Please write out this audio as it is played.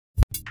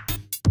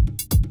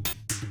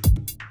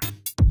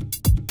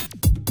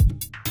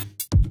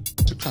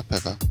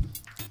ever.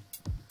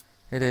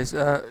 It is.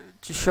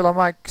 Shall I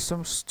make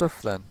some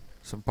stuff then?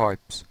 Some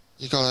pipes?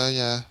 You gotta,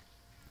 yeah.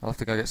 I'll have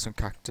to go get some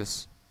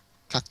cactus.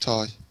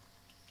 Cacti.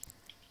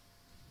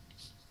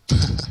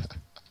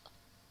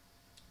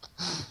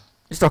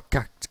 It's not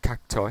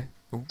cacti.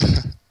 Ooh.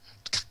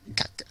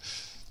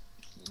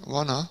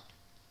 Why not?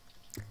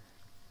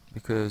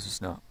 Because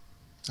it's not.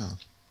 Oh.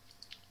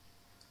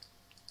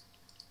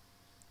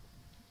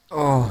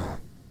 Oh.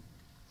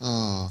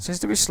 Oh. Seems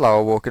to be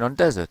slower walking on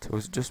desert, or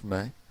is it just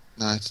me?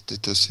 No, it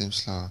does seem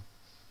slower.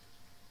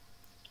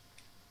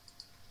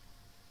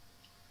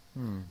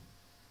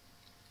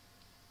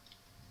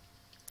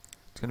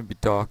 It's gonna be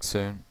dark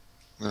soon.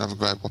 I'm gonna have a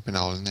great whopping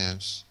hole in the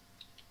house.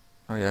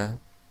 Oh yeah.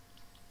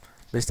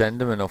 At least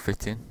Enderman will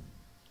fit in.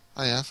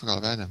 Oh yeah, I forgot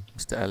about him.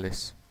 Mr.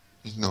 Ellis.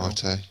 He's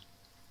naughty.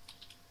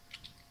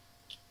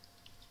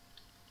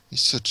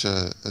 He's such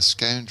a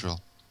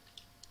scoundrel.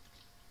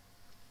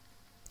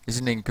 He's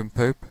an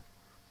nincompoop.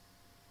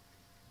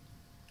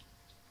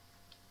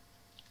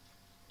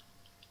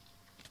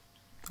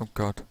 Oh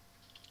god.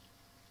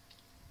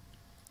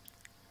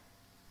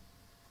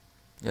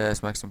 Yeah,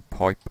 let's make some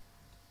pipe.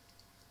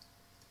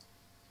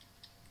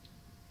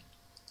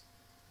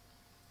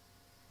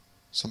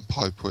 Some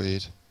pipe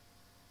weed.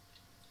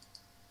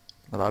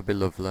 Well, that'd be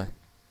lovely.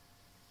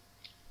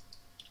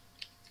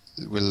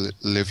 It will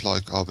live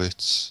like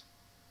hobbits.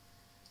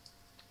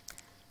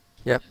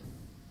 Yep.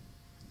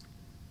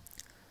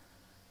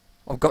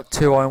 I've got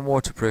 2 iron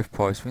waterproof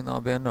pipes. Think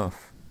that'll be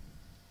enough?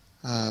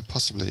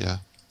 Possibly, yeah.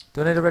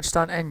 Do I need a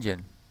redstone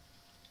engine?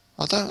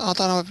 I don't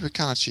know if we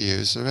can actually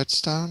use a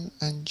redstone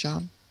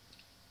engine.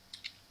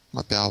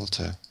 Might be able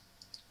to.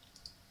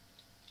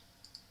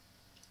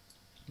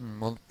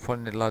 We'll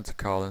probably need loads of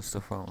coal and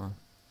stuff, won't we?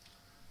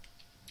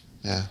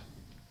 Yeah.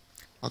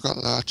 I got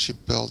to actually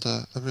build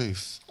a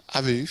roof.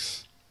 A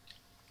roof?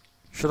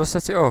 Should I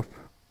set it up?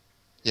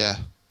 Yeah.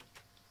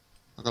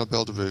 I got to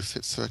build a roof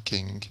fit for a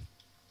king.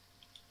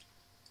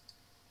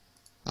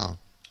 Oh.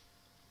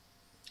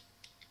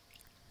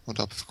 What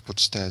up if I could put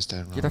stairs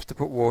down, right? You'd have to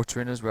put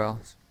water in as well.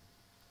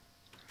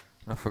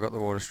 And I forgot the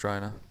water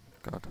strainer.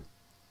 God.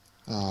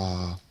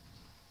 Oh.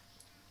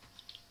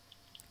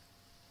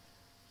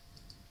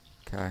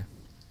 Okay.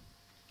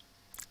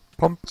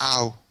 Pump.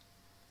 Ow.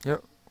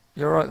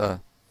 You're right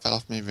there. Fell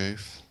off my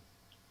roof.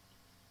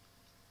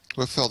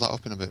 We'll fill that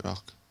up in a bit,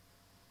 Rock.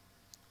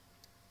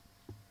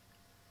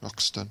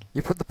 Roxton.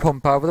 You put the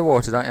pump over the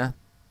water, don't you?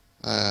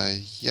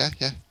 Yeah.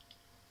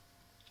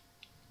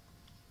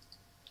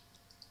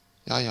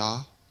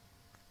 Yeah.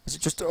 Is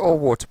it just all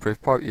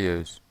waterproof pipe you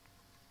use?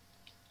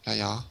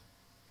 Yeah.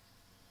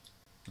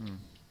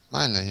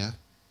 Mainly, yeah.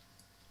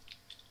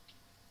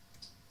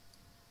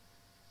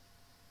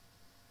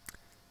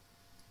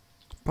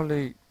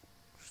 Probably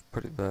just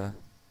put it there.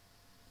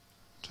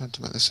 Trying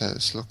to make this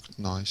house look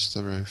nice,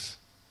 the roof.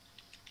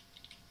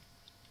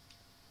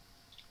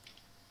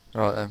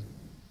 Right then.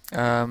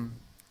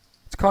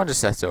 It's kind of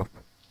set up.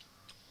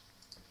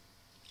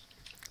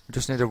 We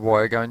just need a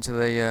wire going to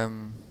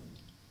the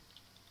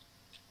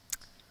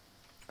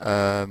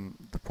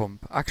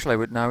pump.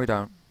 Actually, no, we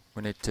don't.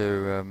 We need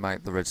to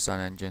make the redstone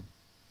engine.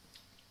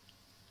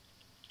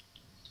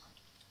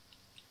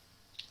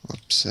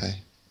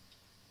 Whoopsie.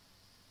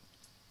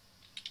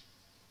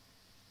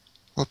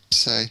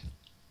 Whoopsie.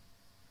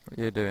 What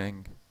are you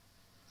doing?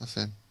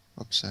 Nothing.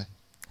 Whoopsie.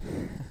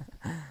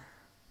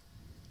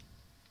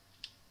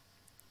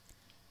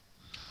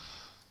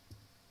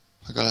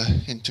 I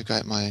gotta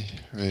integrate my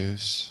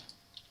roofs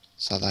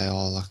so they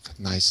all look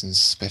nice and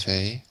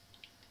spiffy.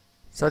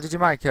 So did you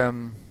make a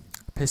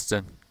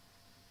piston?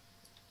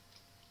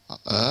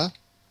 I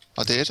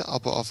did,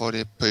 but I've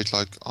already put it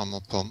like on my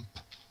pump.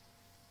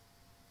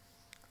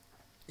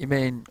 You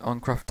mean on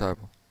craft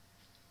table?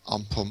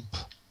 On pump.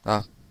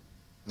 Ah.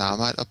 No, I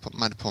made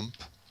a pump.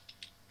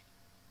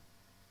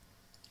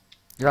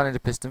 You don't need a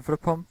piston for a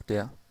pump, do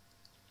you?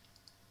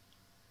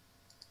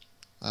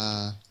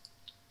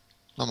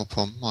 Not my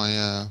pump,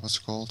 my, what's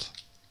it called?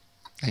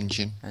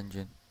 Engine.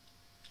 Engine.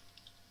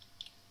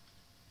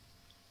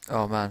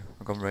 Oh man,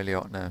 I've gone really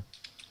hot now.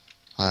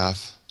 I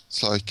have.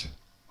 It's like,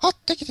 hot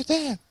ticket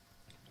there!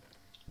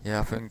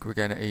 Yeah, I think we're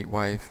getting a heat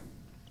wave.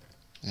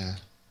 Yeah.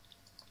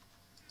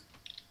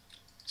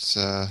 It's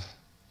our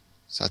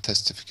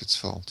testificate's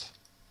fault.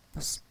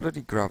 That's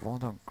bloody gravel,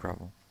 don't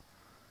gravel.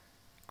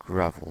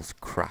 Gravel's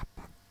crap.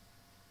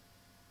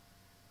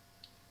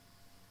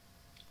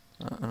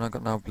 And I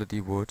got no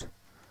bloody wood.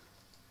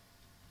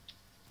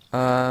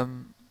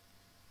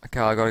 Okay,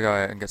 I gotta go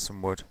out and get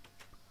some wood.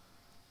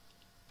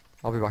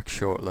 I'll be back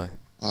shortly.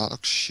 Oh, that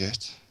looks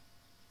shit.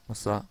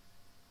 What's that?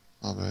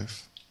 My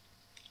roof.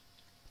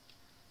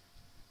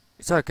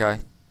 It's okay.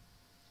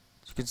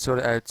 You can sort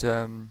it out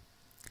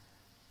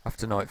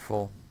after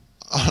nightfall.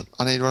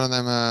 I need one of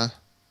them,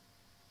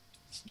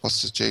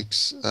 what's the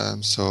jigs?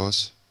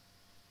 Saws.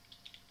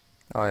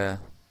 Oh yeah.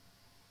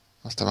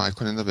 I have to make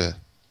one in the bit.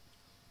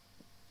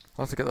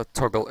 I'll have to get that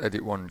toggle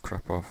edit one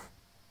crap off.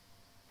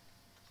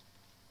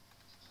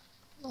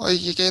 Oh,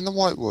 you're getting the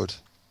white wood?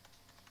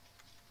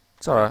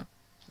 It's alright.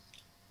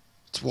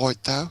 It's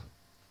white though.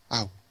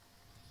 Ow.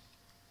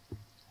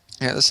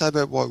 Yeah, let's say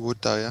about white wood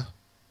though, yeah?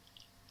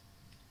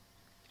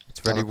 It's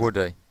very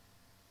woody.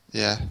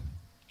 Yeah.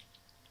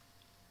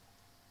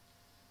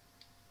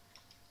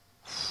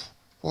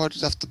 Why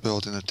did I have to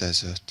build in a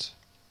desert?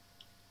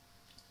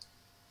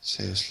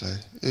 Seriously.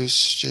 Whose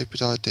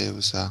stupid idea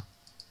was that?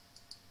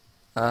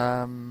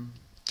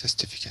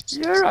 Testificates.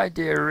 Your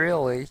idea,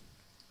 really.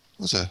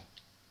 Was it?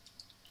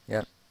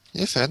 Yep.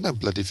 You found no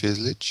bloody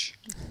village.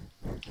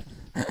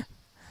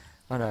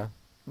 I know.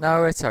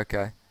 No, it's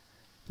okay.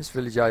 This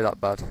village ain't that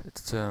bad.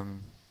 It's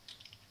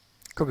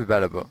could be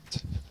better, but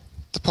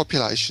The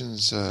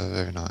population's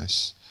very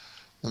nice.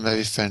 And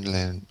very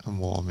friendly and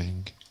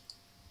warming.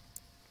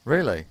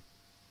 really,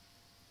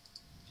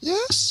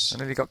 Yes! I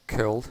nearly got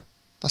killed.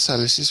 That's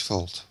Alice's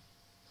fault.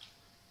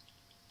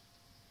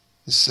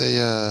 It's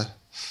the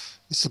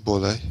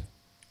bully.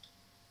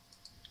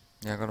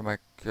 Yeah, I gotta make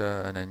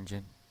an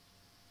engine.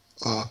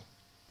 Oh,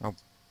 I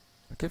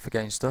keep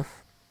forgetting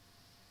stuff.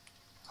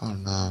 oh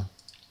no.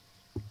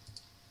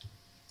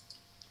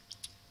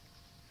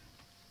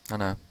 I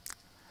know.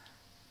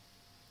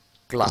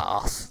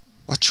 Glass.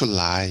 What you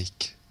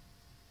like?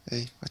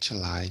 Hey, what you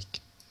like?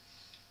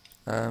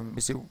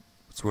 Is it?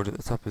 It's wood at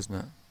the top, isn't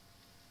it?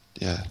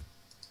 Yeah.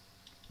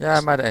 Yeah,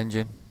 I made an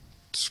engine.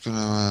 Just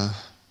gonna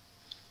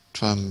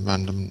try and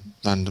random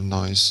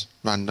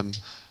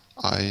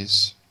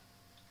eyes.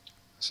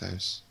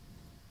 Sounds.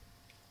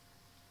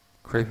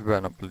 Creeper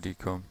better not bloody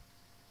come.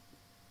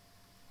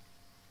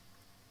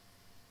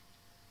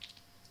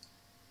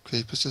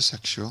 Creepers are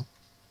sexual.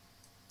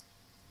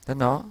 They're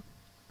not.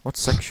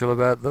 What's sexual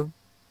about them?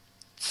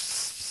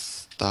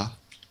 That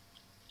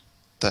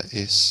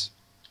is.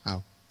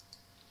 Ow.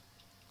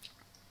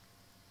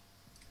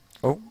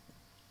 Oh,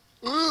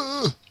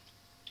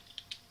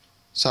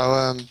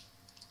 So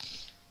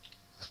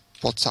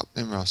what's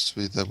happening, Ross,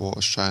 with the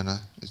water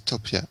strainer? Is it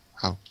up yet?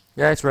 How?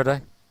 yeah, it's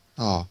ready.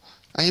 Oh,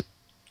 are you?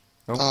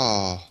 Oh.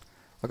 Oh,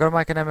 I gotta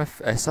make an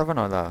MFS, haven't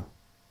I, though?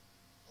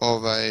 or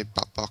a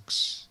bat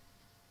box.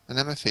 An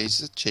MFE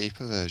is a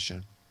cheaper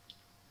version.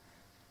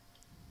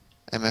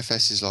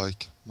 MFS is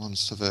like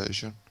monster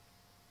version.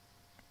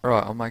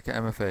 Right, I'll make an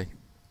MFE.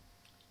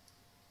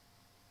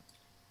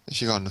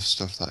 If you got enough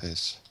stuff, that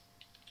is.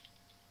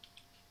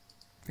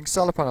 I think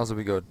solar panels will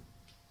be good.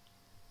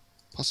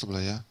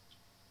 Possibly, yeah.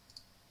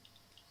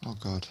 Oh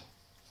god.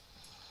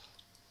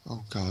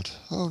 Oh god.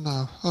 Oh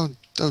no. Oh,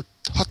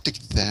 hot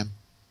ticket them.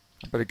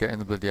 I better get in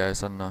the bloody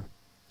house, hadn't I?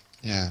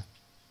 Yeah.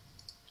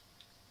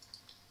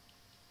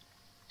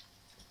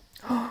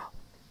 Oh.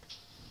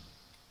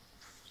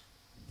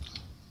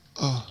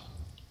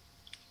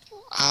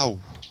 Ow.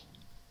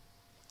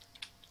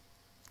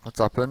 What's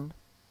happened?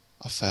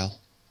 I fell.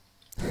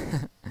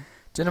 Do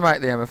you know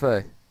make the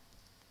MFE?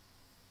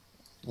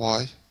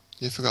 Why?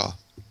 You forgot?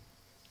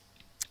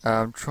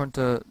 I'm trying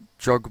to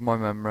jog my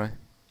memory.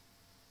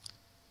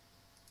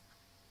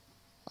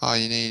 Oh,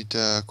 you need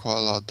quite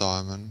a lot of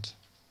diamond.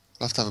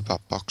 You'll have to have a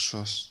bat box for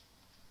us.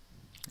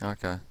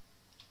 Okay.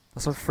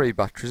 That's on 3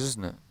 batteries,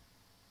 isn't it?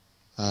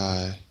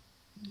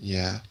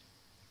 Yeah.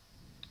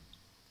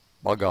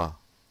 Bugger.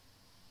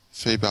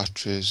 3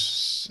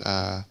 batteries,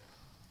 5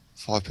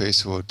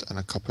 pieces of wood, and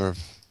a copper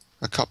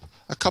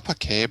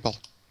cable.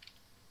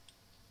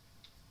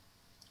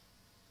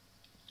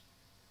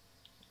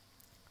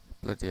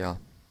 Bloody hell.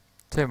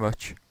 Too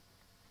much.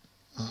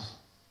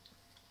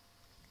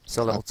 It's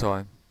a little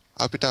time.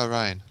 Hope it don't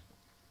rain.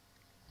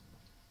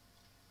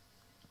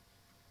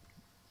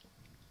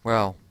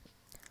 Well,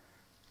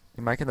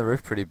 you're making the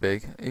roof pretty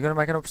big. Are you gonna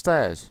make it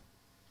upstairs?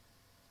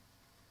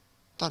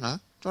 Don't know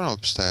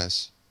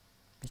upstairs.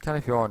 You can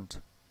if you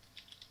want.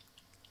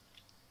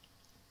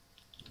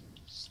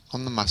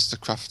 I'm the master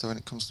crafter when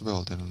it comes to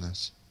building on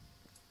this.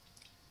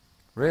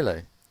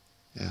 Really?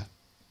 Yeah.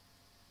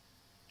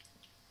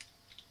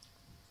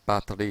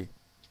 Battery.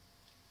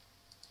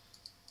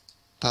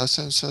 That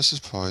sounds so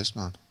surprised,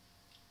 man.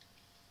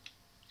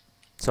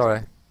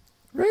 Sorry.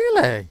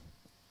 Really?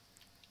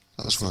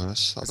 That was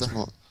worse.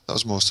 That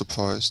was more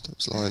surprised. It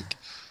was like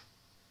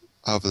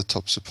over the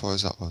top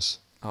surprise that was.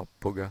 Oh,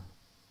 bugger.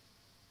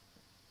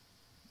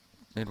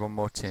 Need one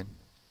more tin.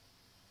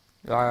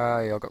 Yeah,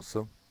 I got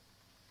some.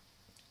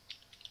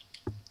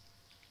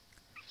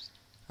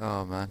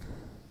 Oh man.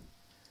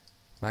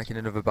 Making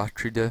another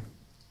battery do.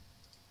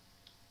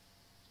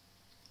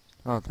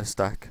 Oh, the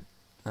stack.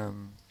 I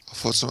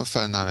thought someone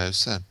fell in our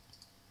house then.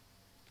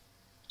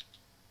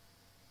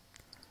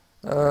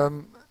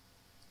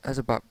 There's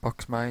a back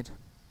box made.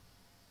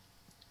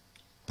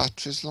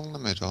 Batteries along the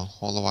middle,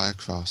 all the way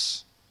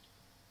across.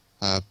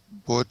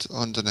 Wood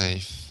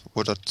underneath,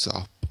 wood at the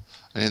top,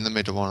 and in the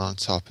middle one on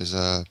top is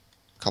a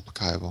copper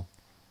cable.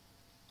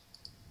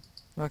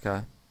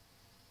 Okay.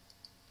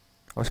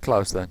 I was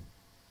close then.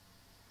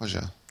 Was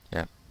you?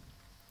 Yeah.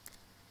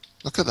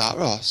 Look at that,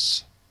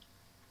 Ross.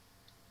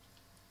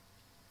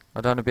 I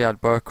don't want to be out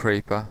by a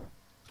creeper.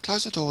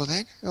 Close the door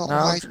then. No,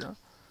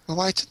 We'll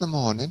wait in the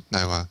morning.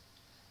 No,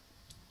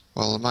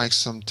 we'll make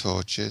some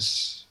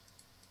torches.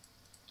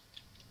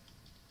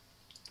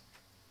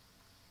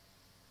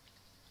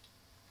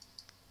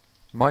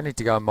 Might need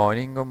to go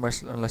mining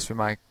unless we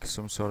make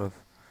some sort of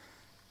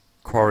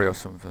quarry or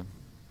something.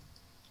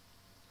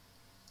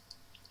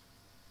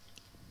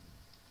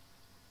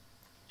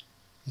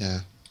 Yeah.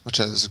 Watch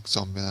out, there's a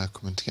zombie there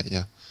coming to get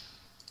you.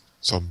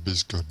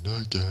 Zombie's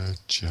gonna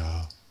get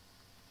ya.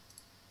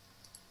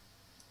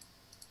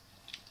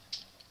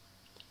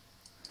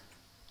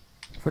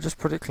 If I just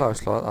put it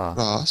close like that.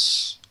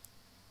 Ross,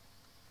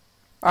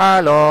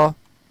 Hello.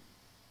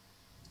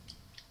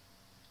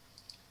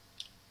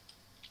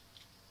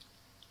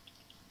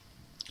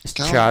 It's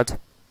Go. Chad.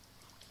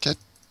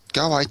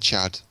 go away,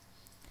 Chad.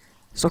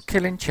 Stop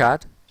killing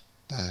Chad.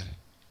 There.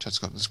 Chad's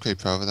got this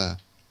creeper over there.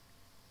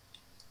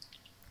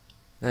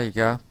 There you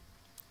go.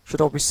 Should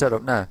all be set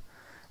up now.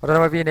 I don't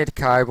know whether you need a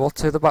cable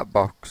to the back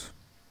box.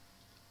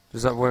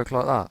 Does that work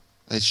like that?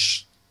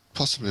 It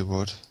possibly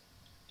would.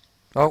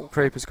 Oh,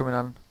 creeper's coming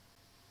on.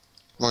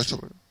 Right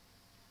up.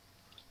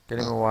 Get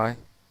him away.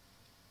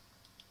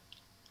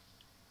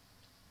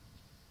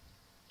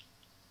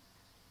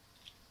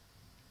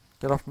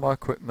 Get off my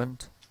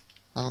equipment.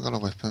 I haven't got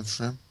a weapon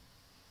for him.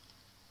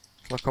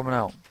 Shall I coming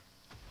out?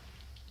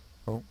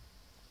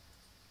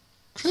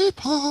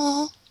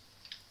 Creeper!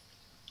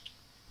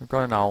 We've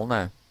got an owl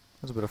now.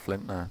 There's a bit of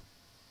flint now.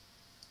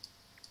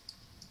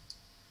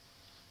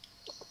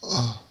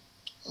 Oh.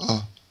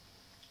 Oh.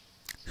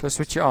 Shall I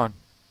switch it on?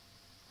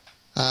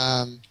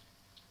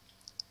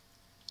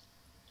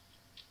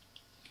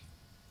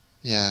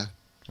 Yeah.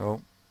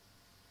 Oh.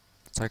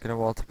 It's taking a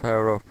while to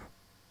power up.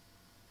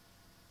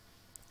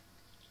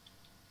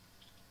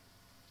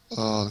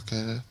 Oh, look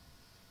at it.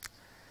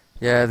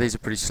 Yeah, these are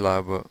pretty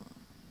slow, but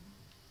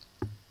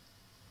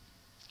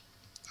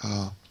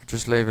Oh.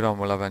 just leave it on,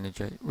 we'll have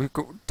energy. We've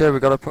got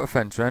to put a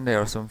fence around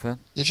here or something.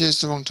 You've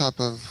used the wrong type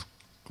of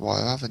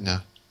wire, haven't you?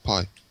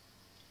 Pipe.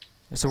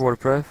 It's a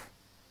waterproof.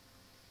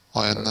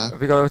 Iron there. Have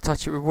we got to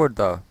attach it with wood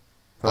though?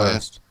 Iron.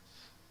 First.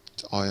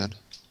 It's iron.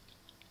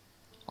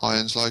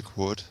 Iron's like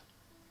wood.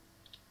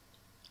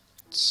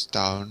 It's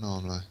stone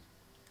normally.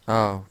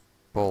 Oh,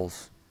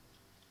 balls.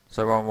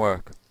 So it won't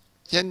work.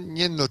 You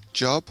nut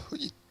job.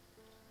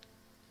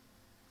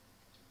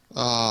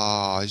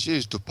 Oh, he's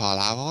used up all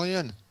our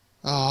iron.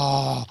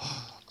 Oh.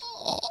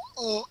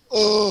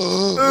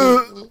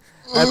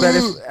 How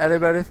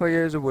about if I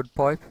use a wood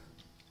pipe?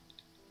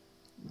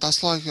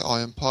 That's like an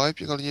iron pipe.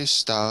 You gotta use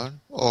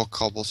stone or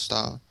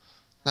cobblestone.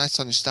 Now it's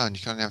only stone.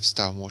 You can only have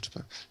stone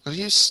waterproof. You gotta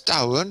use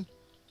stone.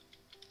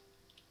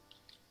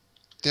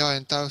 The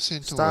iron don't seem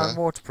to Stone work.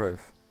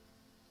 waterproof?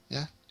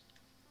 Yeah.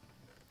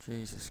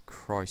 Jesus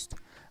Christ.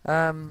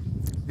 Have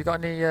you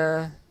got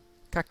any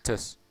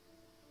cactus?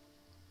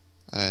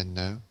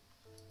 No.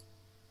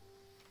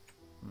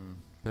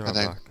 Be I right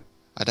don't. back.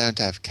 I don't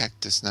have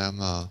cactus no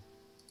more.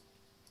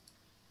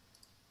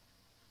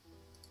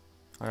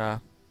 Oh yeah,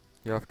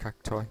 you have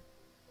cacti.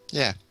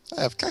 Yeah,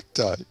 I have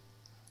cacti.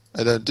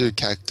 I don't do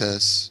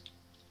cactus.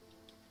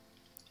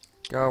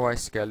 Go away,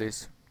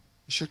 skellies.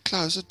 You should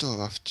close the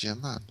door after you,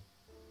 man.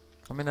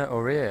 I'm in a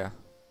hurry here.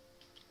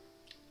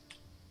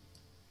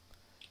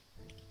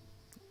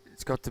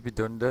 It's got to be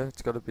done there,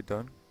 it's got to be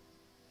done.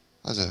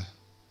 Has it?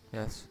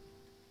 Yes.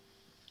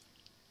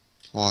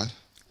 Why?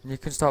 And you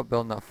can start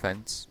building that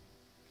fence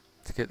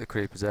to get the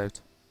creepers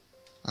out.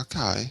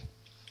 Okay.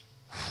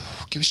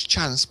 Give us a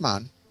chance,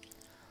 man.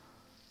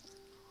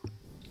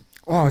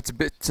 Oh, it's a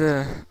bit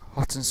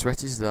hot and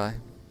sweaty today.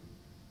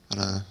 I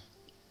know.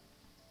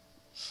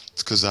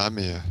 It's 'cause I'm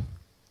here.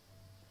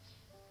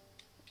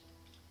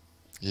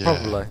 Yeah.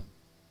 Probably.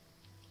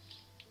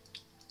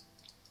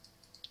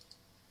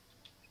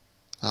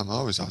 I'm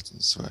always hot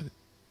and sweaty.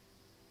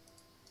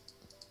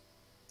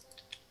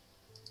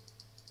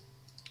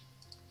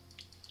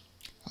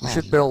 We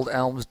should build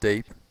Elms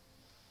Deep.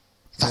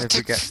 And if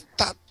we get...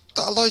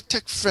 That'll like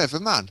take forever,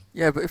 man.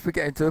 Yeah, but if we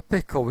get into a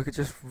pickle, we could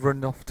just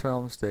run off to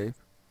Elms Deep.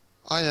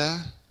 Oh yeah,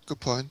 good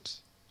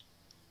point.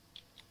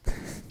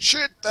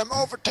 Shit, them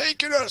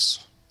overtaking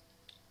us!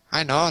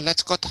 I know,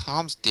 let's go to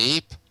Arms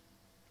Deep.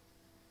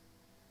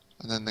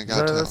 And then they Is go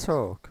that to... the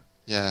talk?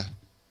 Yeah.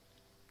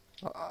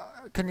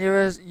 Can you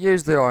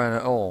use the iron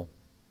at all?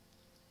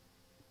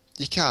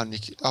 You can,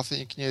 I think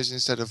you can use it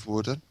instead of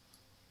wooden.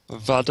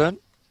 Wooden?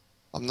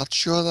 I'm not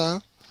sure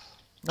though.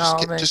 No, Just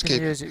I mean, just can you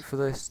keep... use it for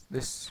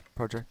this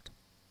project?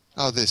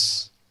 Oh,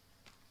 this.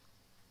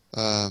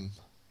 Because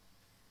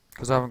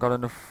I haven't got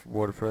enough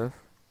waterproof.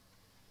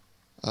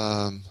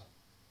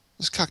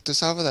 There's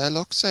cactus over there,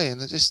 look, see, in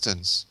the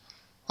distance.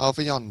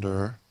 Over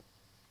yonder.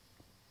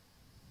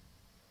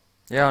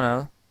 Yeah, I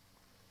know.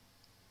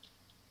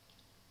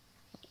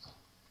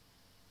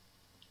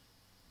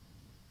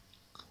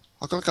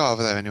 I've got to go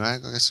over there anyway,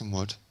 I've got to get some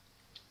wood.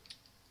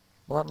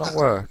 Will that not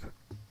work?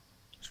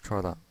 Let's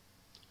try that.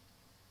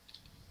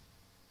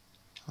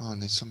 Oh, I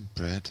need some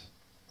bread.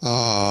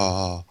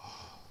 Oh.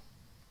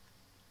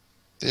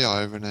 The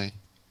irony.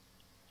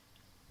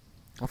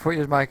 I thought you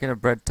was making a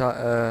bread,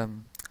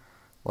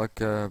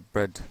 like a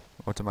bread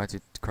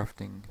automated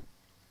crafting.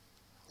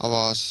 I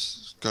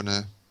was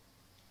gonna...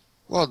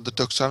 Well, the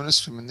ducks are having a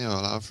swim in the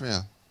oil over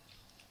here.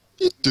 What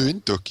you doing,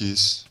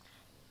 duckies?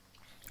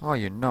 Oh,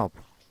 you knob.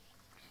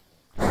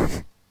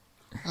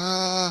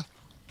 Ah,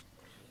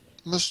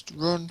 must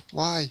run.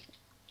 Why?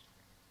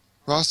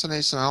 Ross, I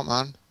need some help,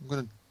 man.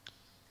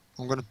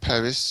 I'm gonna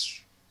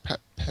perish.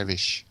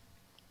 Perish.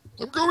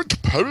 I'm going to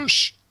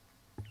perish.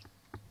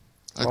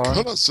 I Why?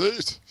 cannot say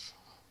it.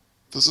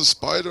 There's a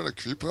spider and a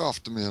creeper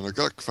after me, and I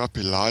got a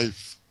crappy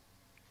life.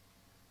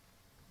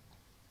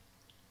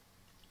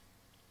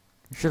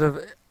 You should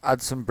have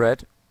had some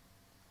bread.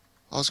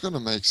 I was gonna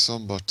make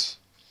some, but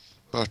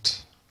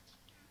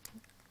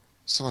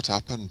somewhat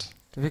happened.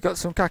 Have you got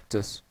some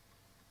cactus?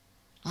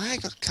 I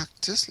ain't got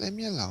cactus. Leave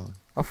me alone.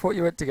 I thought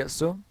you went to get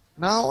some.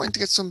 No, I went to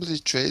get some bloody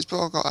trees,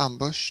 but I got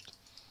ambushed.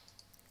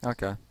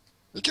 Okay.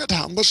 You get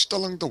ambushed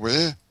along the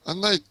way,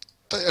 and they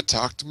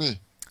attacked me.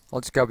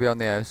 I'll just go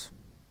behind the house.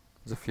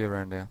 There's a few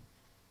around here.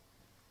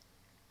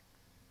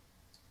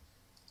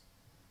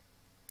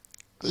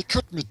 They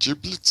cut me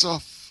giblets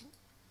off.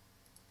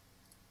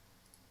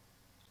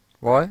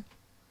 Why?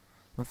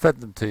 I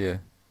fed them to you.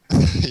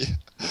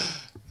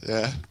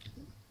 Yeah.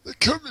 They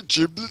cut me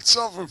giblets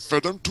off and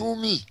fed them to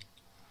me.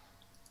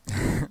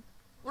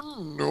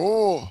 Oh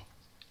no.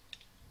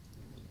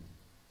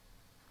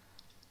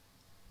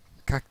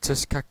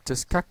 Cactus,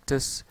 cactus,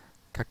 cactus.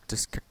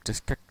 Cactus, cactus,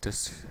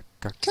 cactus.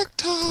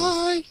 Cacti.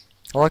 I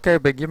like how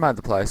big you made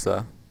the place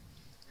though.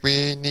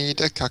 We need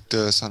a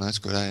cactus. I know it's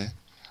good, eh?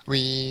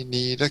 We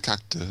need a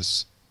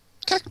cactus.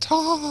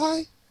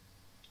 Cacti.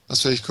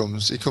 That's where he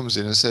comes. He comes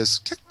in and says,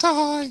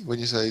 cacti, when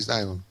you say his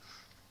name.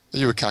 Are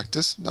you a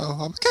cactus? No,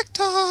 I'm a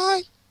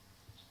cacti.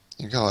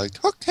 You go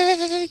like,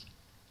 okay.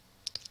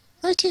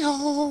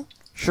 Righty-ho.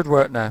 Should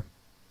work now.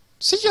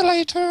 See you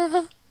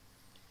later.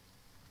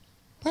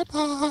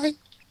 Bye-bye.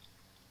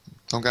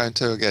 I'm going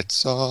to get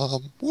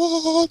some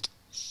wood.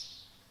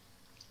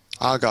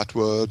 I got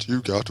wood,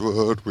 you got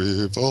wood,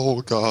 we've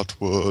all got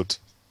wood.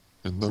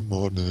 In the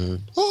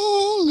morning.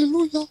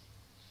 Hallelujah.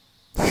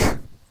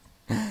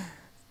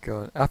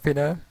 God, happy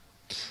now?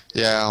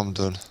 Yeah, I'm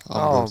done.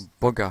 Oh,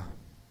 Good. bugger.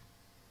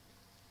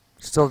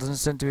 Still doesn't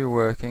seem to be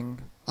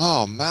working.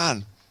 Oh,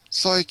 man.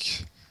 It's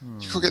like,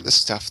 you could get the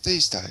stuff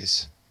these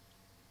days.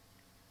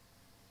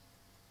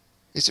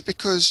 Is it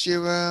because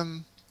you're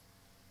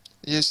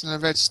using a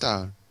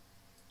redstone?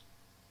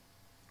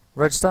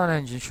 Redstone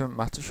engine shouldn't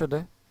matter, should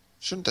it?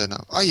 Shouldn't they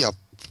now? Oh, yeah.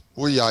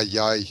 Oh,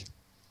 yeah.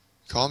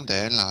 Calm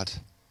down, lad.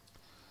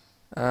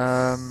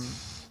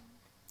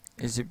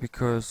 Is it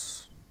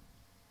because...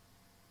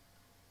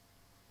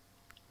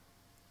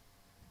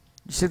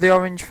 You see the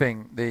orange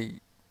thing?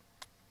 The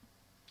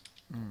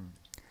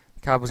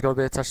cable's got to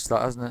be attached to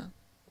that, hasn't it?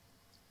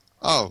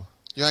 Oh,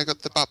 you ain't got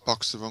the bat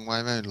box the wrong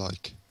way round,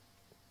 like.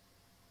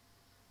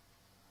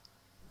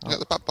 You got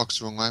the bat box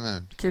the wrong way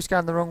round. It keeps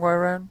going the wrong way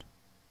around.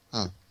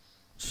 Oh.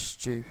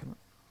 Stupid.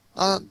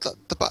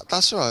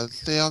 That's alright.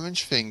 The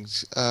orange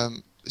things,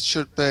 it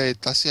should be,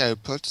 that's the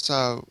output,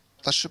 so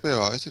that should be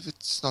alright if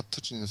it's not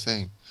touching the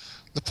thing.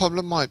 The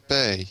problem might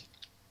be,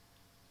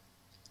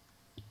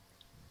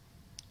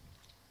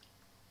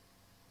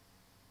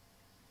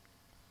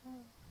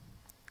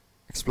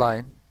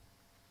 Explain.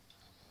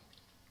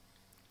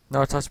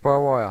 No attached by a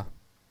wire.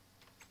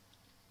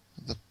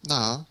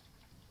 no,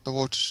 the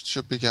water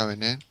should be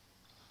going in.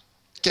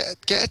 Get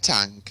a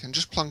tank and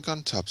just plonk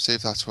on top, see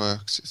if that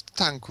works. If the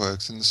tank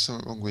works, then there's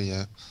something wrong with you.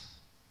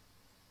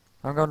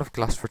 I haven't got enough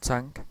glass for a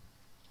tank.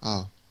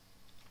 Oh.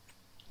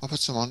 I'll put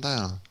some on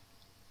down.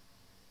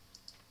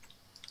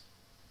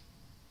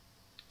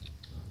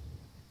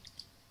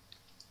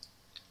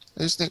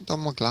 Who's nicked on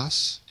my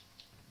glass?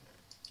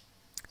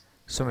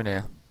 Some in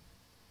here.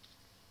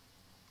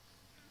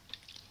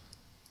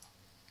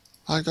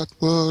 I got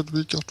wood,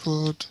 we got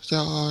wood,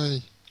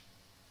 yay.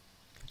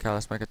 Okay,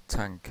 let's make a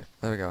tank.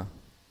 There we go.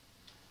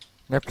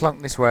 Now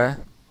plonk this way.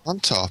 On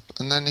top,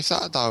 and then if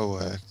that don't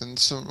work, then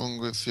there's something wrong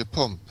with your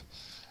pump.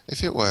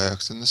 If it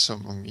works, then there's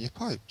something wrong with your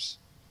pipes.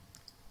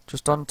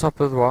 Just on top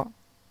of what?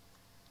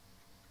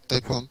 They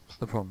pump.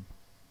 The pump.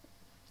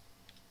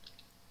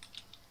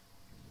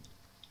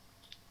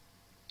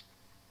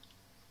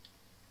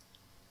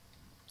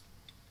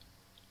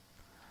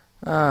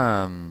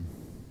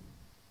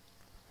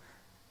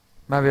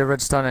 Maybe a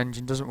redstone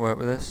engine doesn't work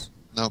with this.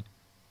 No.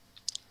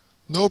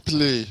 No,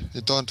 please,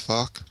 it don't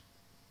fuck.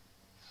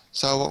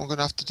 So what I'm going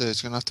to have to do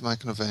is going to have to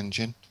make another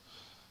engine.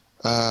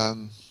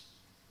 There's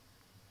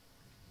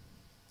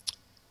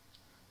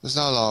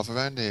no lava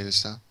around here,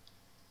 is there?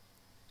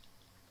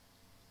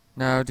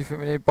 Now, do you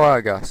think we need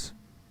biogas?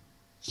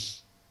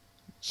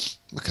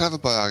 We can have a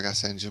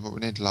biogas engine, but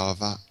we need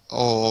lava.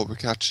 Or we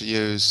can actually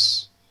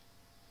use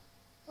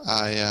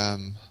a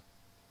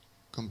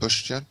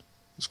combustion.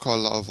 There's quite a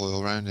lot of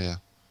oil around here.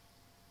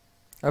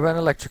 How about an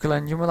electrical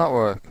engine? Will that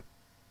work?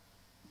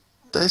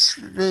 This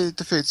really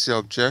defeats the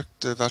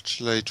object of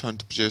actually trying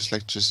to produce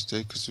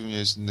electricity because we're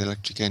using the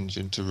electric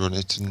engine to run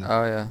it. And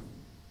Oh yeah.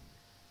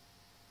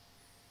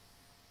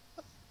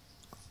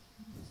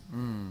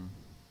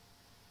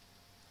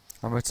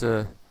 I'm at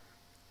a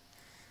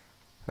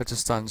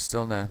stand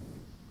still now.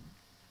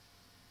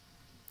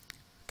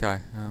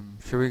 Okay.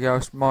 Should we go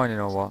mining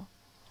or what?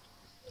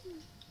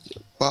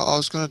 But I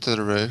was gonna do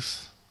the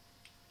roof.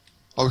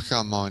 Oh, we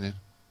can't mine it.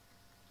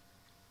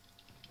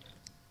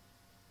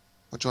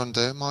 What do you want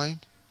to do, mine?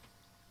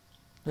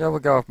 Yeah, we'll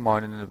go off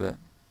mining in a bit.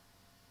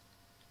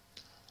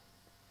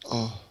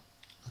 Oh,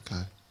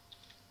 okay.